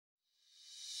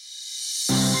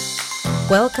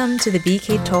Welcome to the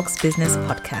BK Talks Business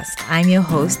Podcast. I'm your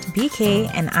host,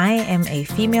 BK, and I am a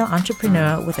female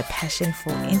entrepreneur with a passion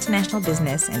for international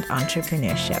business and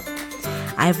entrepreneurship.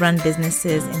 I've run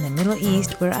businesses in the Middle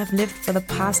East where I've lived for the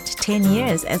past 10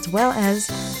 years, as well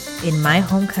as in my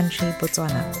home country,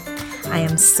 Botswana. I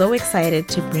am so excited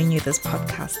to bring you this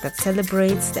podcast that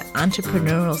celebrates the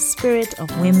entrepreneurial spirit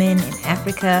of women in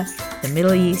Africa, the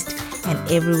Middle East,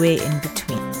 and everywhere in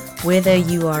between. Whether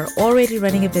you are already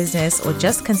running a business or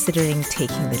just considering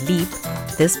taking the leap,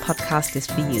 this podcast is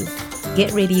for you.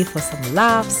 Get ready for some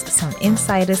laughs, some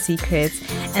insider secrets,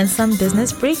 and some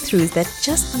business breakthroughs that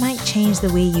just might change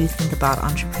the way you think about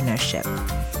entrepreneurship.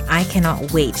 I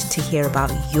cannot wait to hear about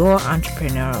your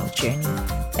entrepreneurial journey.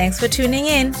 Thanks for tuning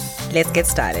in. Let's get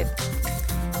started.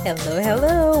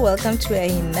 Hello. Welcome to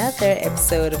another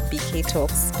episode of BK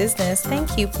Talks Business.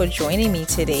 Thank you for joining me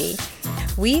today.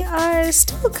 We are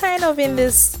still kind of in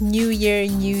this new year,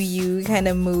 new you kind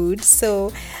of mood.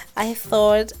 So I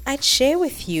thought I'd share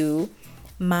with you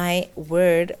my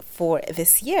word for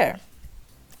this year.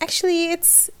 Actually,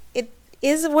 it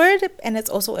is a word and it's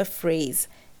also a phrase.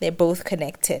 They're both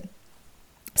connected.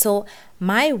 So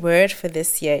my word for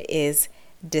this year is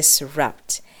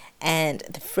disrupt. And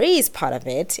the phrase part of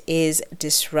it is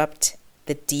disrupt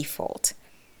the default.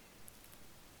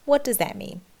 What does that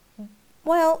mean?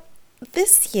 Well,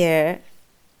 this year,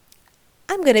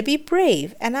 I'm going to be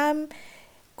brave and I'm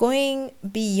going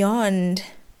beyond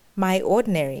my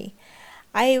ordinary.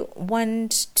 I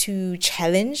want to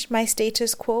challenge my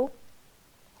status quo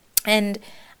and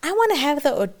I want to have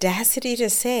the audacity to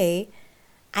say,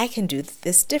 I can do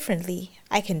this differently.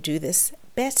 I can do this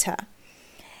better.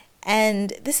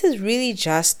 And this is really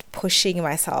just pushing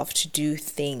myself to do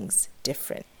things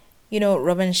different. You know,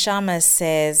 Robin Sharma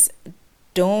says,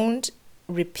 don't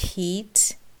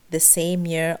repeat the same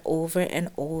year over and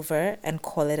over and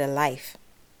call it a life.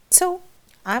 So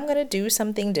I'm going to do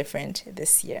something different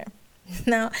this year.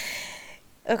 Now,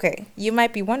 okay, you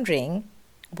might be wondering,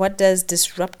 what does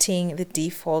disrupting the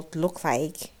default look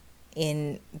like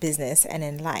in business and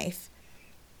in life?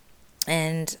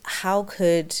 And how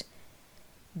could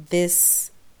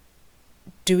this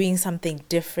doing something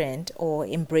different or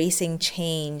embracing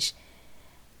change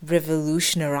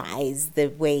revolutionize the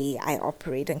way I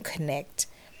operate and connect?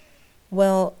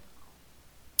 Well,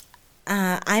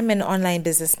 I'm an online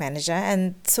business manager,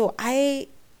 and so I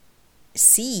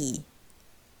see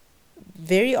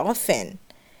very often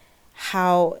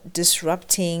how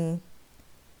disrupting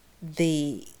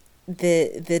the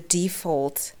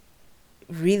default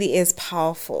really is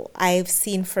powerful. I've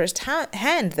seen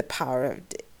firsthand the power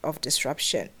of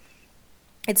disruption.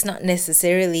 It's not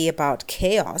necessarily about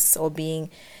chaos or being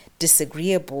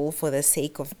disagreeable for the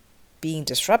sake of being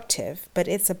disruptive, but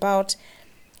it's about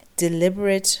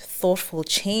deliberate, thoughtful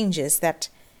changes that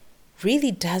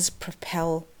really does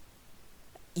propel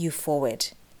you forward.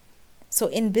 So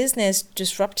in business,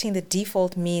 disrupting the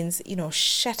default means,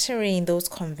 shattering those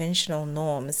conventional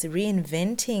norms,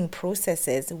 reinventing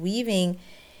processes, weaving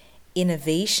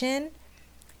innovation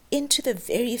into the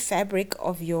very fabric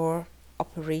of your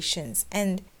operations.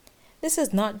 And this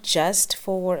is not just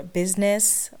for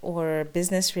business or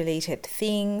business related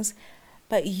things,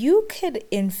 but you could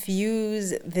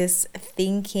infuse this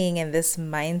thinking and this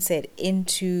mindset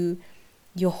into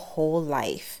your whole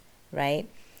life, right?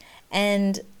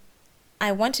 And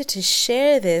I wanted to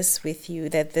share this with you,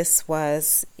 that this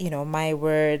was, my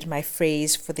word, my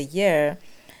phrase for the year,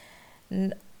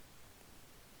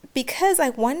 because I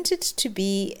wanted to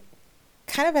be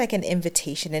kind of like an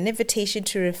invitation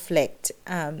to reflect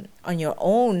on your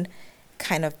own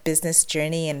kind of business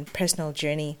journey and personal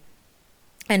journey,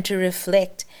 and to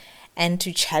reflect and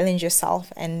to challenge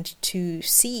yourself and to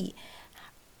see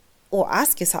or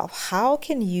ask yourself, how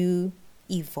can you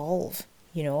evolve?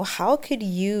 How could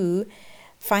you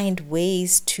find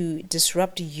ways to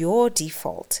disrupt your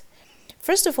default?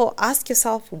 First of all, ask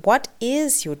yourself, what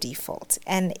is your default?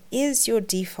 And is your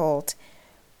default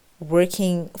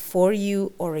working for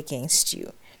you or against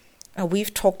you?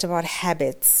 We've talked about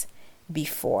habits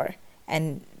before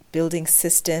and building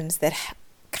systems that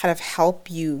kind of help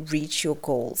you reach your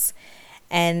goals.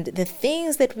 And the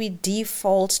things that we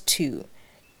default to,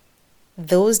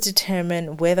 those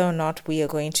determine whether or not we are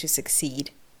going to succeed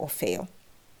or fail.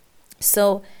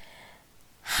 So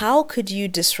how could you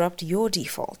disrupt your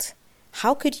default?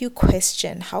 How could you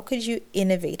question? How could you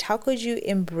innovate? How could you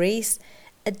embrace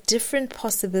a different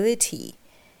possibility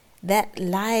that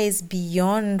lies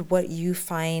beyond what you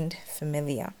find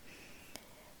familiar?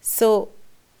 So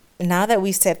now that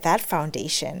we've set that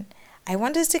foundation, I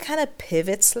want us to kind of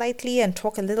pivot slightly and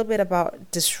talk a little bit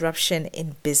about disruption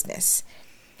in business.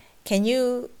 Can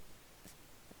you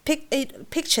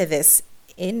picture this?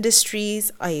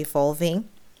 Industries are evolving,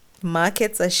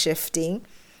 markets are shifting,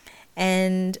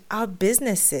 and our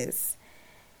businesses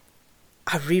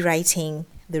are rewriting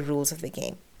the rules of the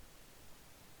game.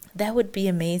 That would be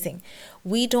amazing.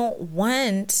 We don't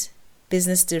want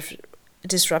business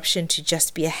disruption to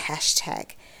just be a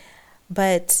hashtag,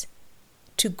 but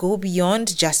to go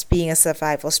beyond just being a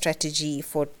survival strategy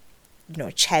for,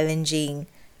 challenging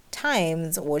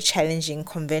times or challenging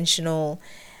conventional,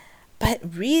 but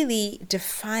really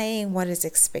defying what is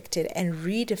expected and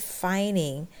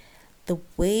redefining the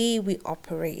way we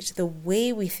operate, the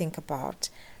way we think about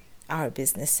our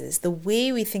businesses, the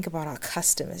way we think about our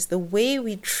customers, the way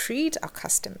we treat our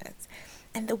customers,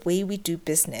 and the way we do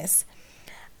business.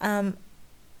 As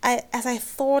I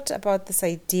thought about this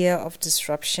idea of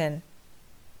disruption,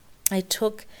 I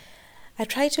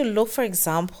tried to look for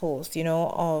examples,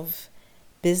 of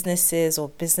businesses or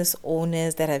business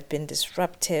owners that have been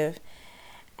disruptive.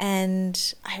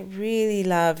 And I really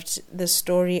loved the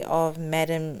story of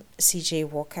Madam C.J.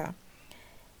 Walker.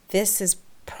 This is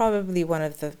probably one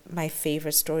of my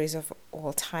favorite stories of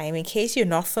all time. In case you're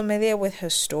not familiar with her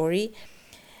story,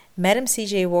 Madam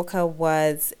C.J. Walker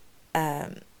was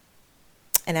an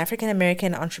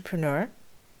African-American entrepreneur.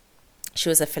 She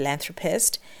was a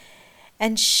philanthropist,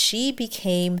 and she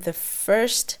became the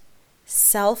first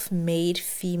self-made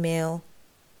female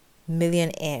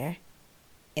millionaire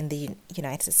in the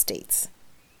United States.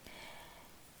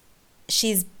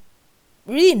 She's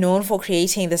really known for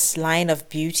creating this line of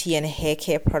beauty and hair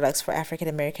care products for African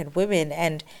American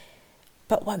women,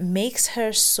 but what makes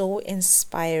her so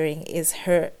inspiring is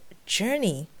her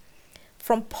journey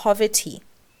from poverty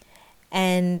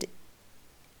and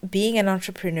being an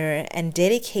entrepreneur and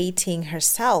dedicating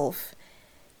herself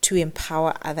to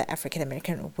empower other African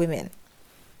American women.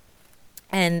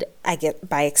 And I get,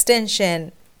 by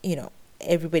extension,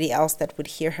 everybody else that would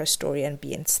hear her story and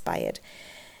be inspired.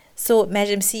 So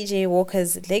Madam C.J.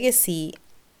 Walker's legacy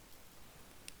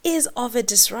is of a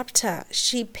disruptor.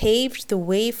 She paved the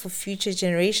way for future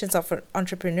generations of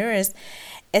entrepreneurs,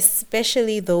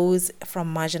 especially those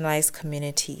from marginalized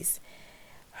communities.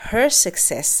 Her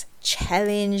success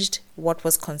challenged what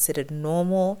was considered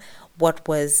normal, what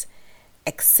was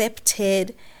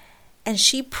accepted, and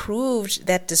she proved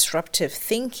that disruptive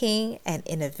thinking and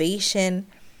innovation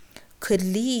could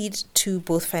lead to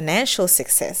both financial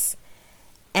success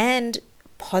and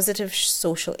positive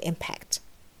social impact.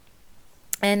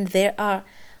 And there are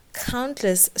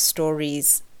countless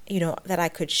stories, that I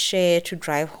could share to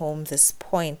drive home this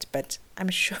point, but I'm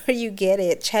sure you get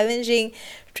it. Challenging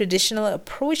traditional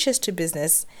approaches to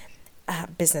business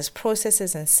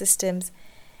processes and systems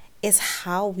is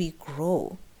how we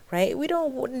grow, right? We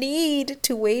don't need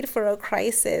to wait for a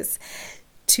crisis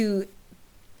to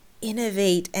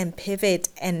innovate and pivot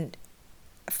and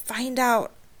find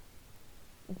out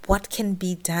what can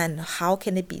be done, how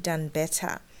can it be done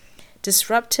better.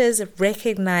 Disruptors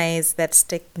recognize that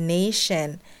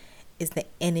stagnation is the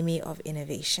enemy of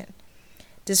innovation.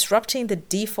 Disrupting the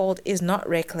default is not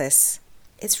reckless,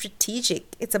 it's strategic.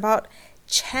 It's about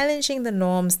challenging the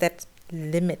norms that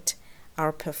limit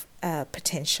our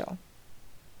potential.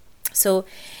 So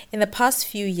in the past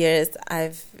few years,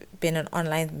 I've been an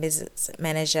online business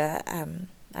manager.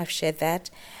 I've shared that.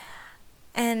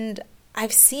 And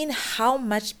I've seen how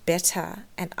much better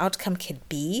an outcome can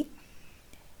be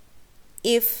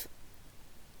if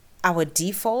our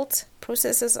default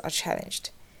processes are challenged.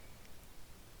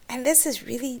 And this is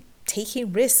really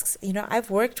taking risks. I've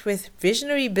worked with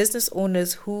visionary business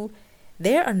owners who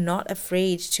they are not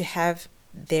afraid to have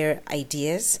their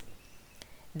ideas,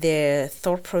 their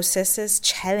thought processes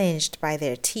challenged by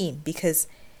their team, because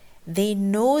they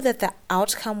know that the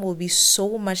outcome will be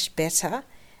so much better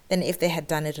than if they had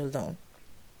done it alone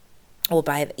or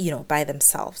by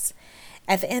themselves.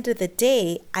 At the end of the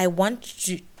day, I want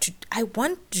you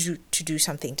to do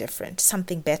something different,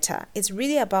 something better. It's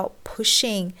really about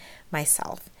pushing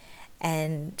myself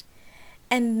and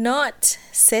not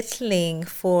settling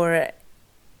for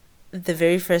the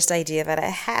very first idea that I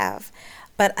have,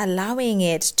 but allowing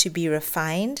it to be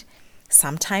refined,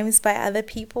 sometimes by other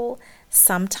people,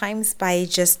 sometimes by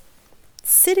just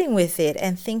sitting with it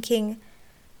and thinking,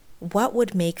 what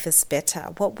would make this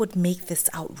better? What would make this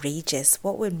outrageous?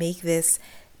 What would make this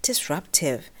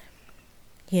disruptive?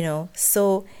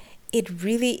 So it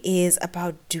really is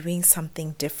about doing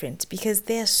something different, because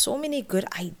there are so many good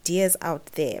ideas out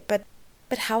there, but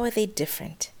how are they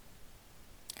different?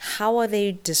 How are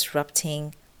they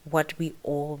disrupting what we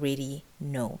already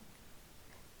know?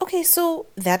 Okay, so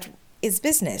that is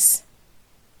business.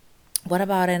 What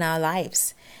about in our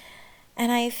lives?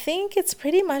 And I think it's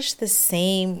pretty much the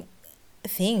same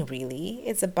thing, really.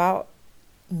 It's about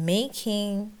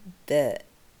making the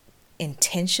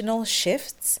intentional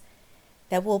shifts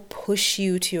that will push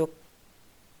you to your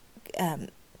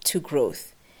to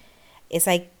growth. It's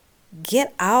like,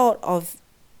 get out of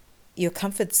your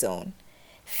comfort zone.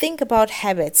 Think about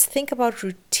habits, think about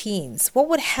routines. What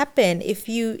would happen if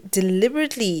you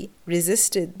deliberately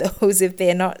resisted those, if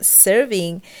they're not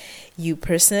serving you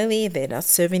personally, if they're not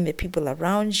serving the people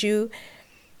around you?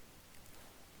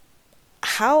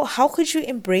 How could you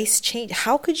embrace change?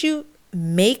 How could you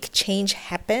make change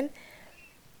happen?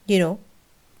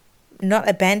 Not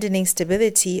abandoning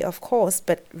stability, of course,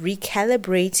 but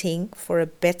recalibrating for a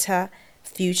better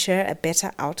future, a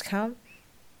better outcome.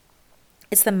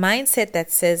 It's the mindset that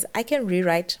says, I can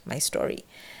rewrite my story.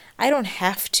 I don't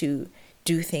have to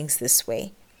do things this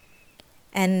way.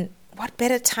 And what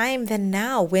better time than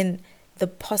now, when the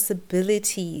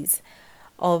possibilities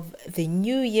of the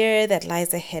new year that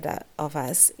lies ahead of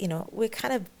us,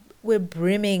 we're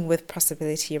brimming with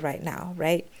possibility right now,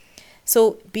 right?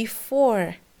 So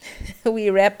before we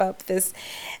wrap up this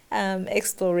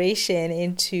exploration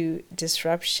into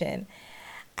disruption,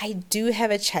 I do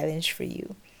have a challenge for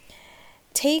you.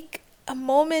 Take a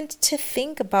moment to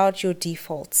think about your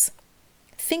defaults.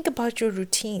 Think about your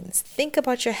routines. Think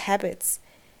about your habits.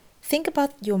 Think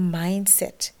about your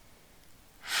mindset.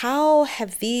 How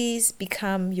have these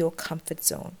become your comfort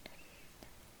zone?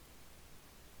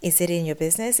 Is it in your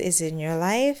business? Is it in your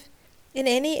life? In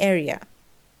any area?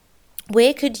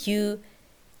 Where could you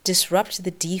disrupt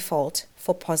the default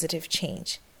for positive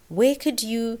change? Where could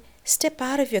you step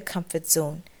out of your comfort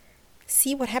zone?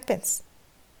 See what happens.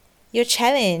 Your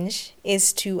challenge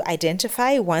is to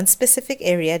identify one specific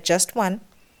area, just one,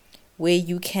 where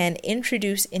you can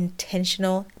introduce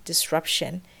intentional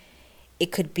disruption.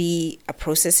 It could be a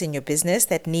process in your business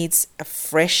that needs a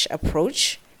fresh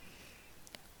approach,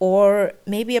 or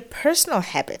maybe a personal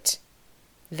habit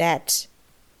that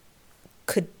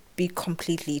could be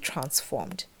completely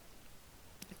transformed.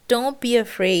 Don't be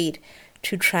afraid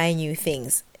to try new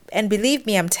things. And believe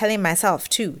me, I'm telling myself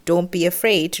too, don't be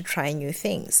afraid to try new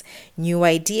things, new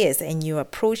ideas and new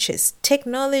approaches,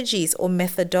 technologies or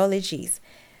methodologies.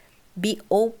 Be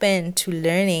open to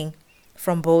learning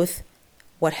from both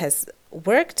what has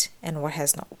worked and what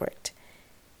has not worked.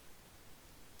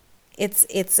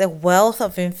 It's a wealth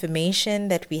of information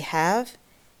that we have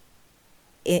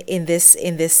in this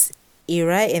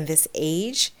era, in this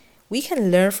age. We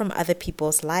can learn from other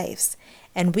people's lives,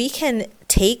 and we can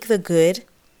take the good,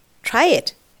 try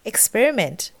it,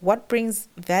 experiment what brings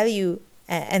value,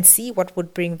 and see what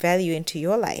would bring value into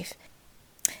your life.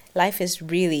 Life is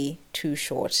really too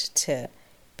short to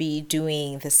be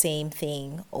doing the same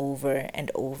thing over and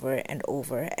over and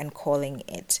over and calling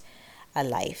it a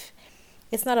life.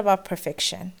 It's not about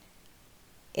perfection.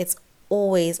 It's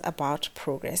always about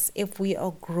progress. If we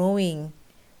are growing,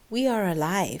 we are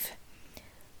alive.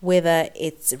 Whether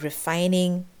it's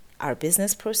refining our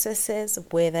business processes,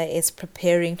 whether it's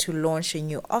preparing to launch a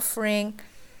new offering,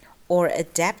 or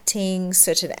adapting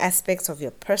certain aspects of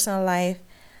your personal life,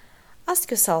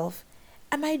 ask yourself,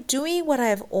 am I doing what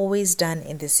I've always done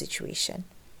in this situation?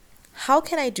 How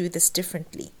can I do this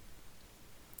differently?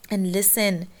 And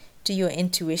listen to your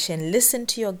intuition, listen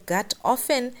to your gut.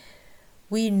 Often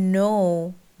we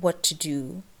know what to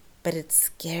do, but it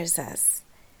scares us.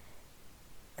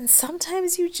 And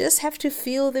sometimes you just have to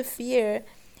feel the fear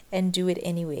and do it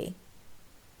anyway.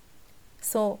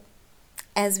 So,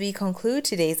 as we conclude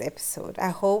today's episode, I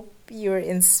hope you're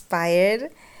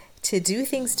inspired to do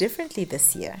things differently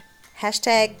this year.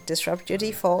 #disrupt your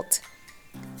default.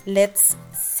 Let's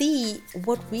see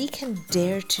what we can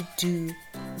dare to do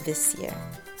this year.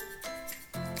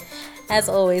 As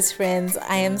always, friends,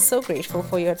 I am so grateful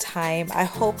for your time. I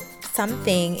hope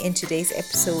something in today's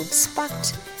episode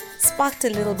sparked a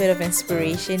little bit of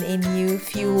inspiration in you,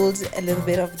 fueled a little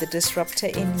bit of the disruptor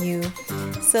in you.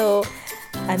 So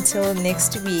until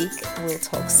next week, we'll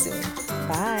talk soon.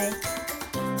 Bye.